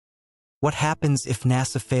What happens if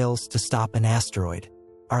NASA fails to stop an asteroid?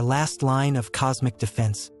 Our last line of cosmic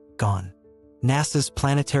defense, gone. NASA's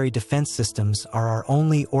planetary defense systems are our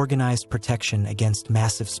only organized protection against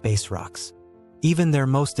massive space rocks. Even their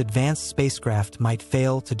most advanced spacecraft might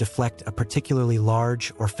fail to deflect a particularly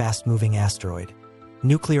large or fast-moving asteroid.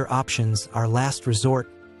 Nuclear options, our last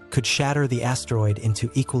resort, could shatter the asteroid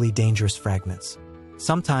into equally dangerous fragments.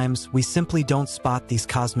 Sometimes, we simply don't spot these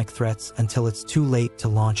cosmic threats until it's too late to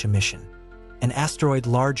launch a mission. An asteroid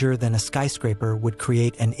larger than a skyscraper would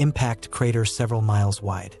create an impact crater several miles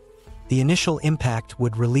wide. The initial impact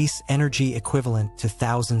would release energy equivalent to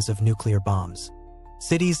thousands of nuclear bombs.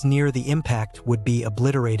 Cities near the impact would be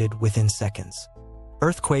obliterated within seconds.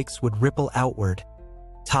 Earthquakes would ripple outward,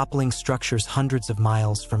 toppling structures hundreds of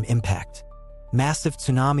miles from impact. Massive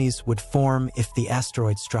tsunamis would form if the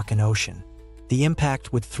asteroid struck an ocean. The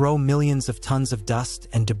impact would throw millions of tons of dust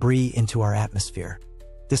and debris into our atmosphere.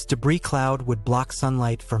 This debris cloud would block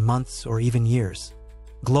sunlight for months or even years.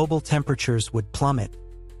 Global temperatures would plummet,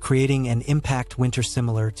 creating an impact winter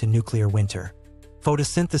similar to nuclear winter.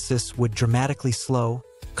 Photosynthesis would dramatically slow,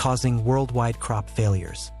 causing worldwide crop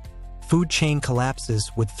failures. Food chain collapses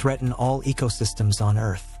would threaten all ecosystems on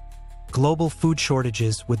Earth. Global food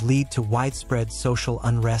shortages would lead to widespread social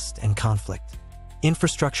unrest and conflict.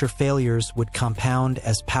 Infrastructure failures would compound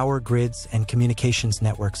as power grids and communications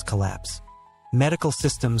networks collapse. Medical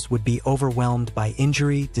systems would be overwhelmed by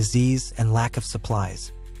injury, disease, and lack of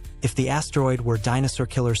supplies. If the asteroid were dinosaur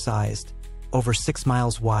killer-sized, over 6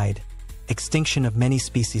 miles wide, extinction of many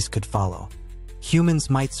species could follow. Humans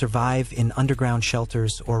might survive in underground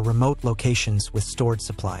shelters or remote locations with stored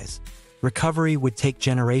supplies. Recovery would take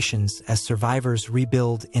generations as survivors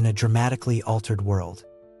rebuild in a dramatically altered world.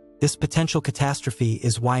 This potential catastrophe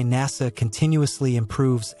is why NASA continuously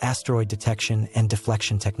improves asteroid detection and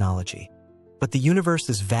deflection technology. But the universe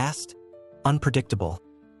is vast, unpredictable,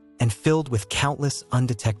 and filled with countless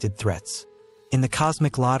undetected threats. In the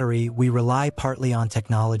cosmic lottery, we rely partly on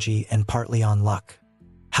technology and partly on luck.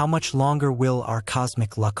 How much longer will our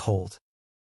cosmic luck hold?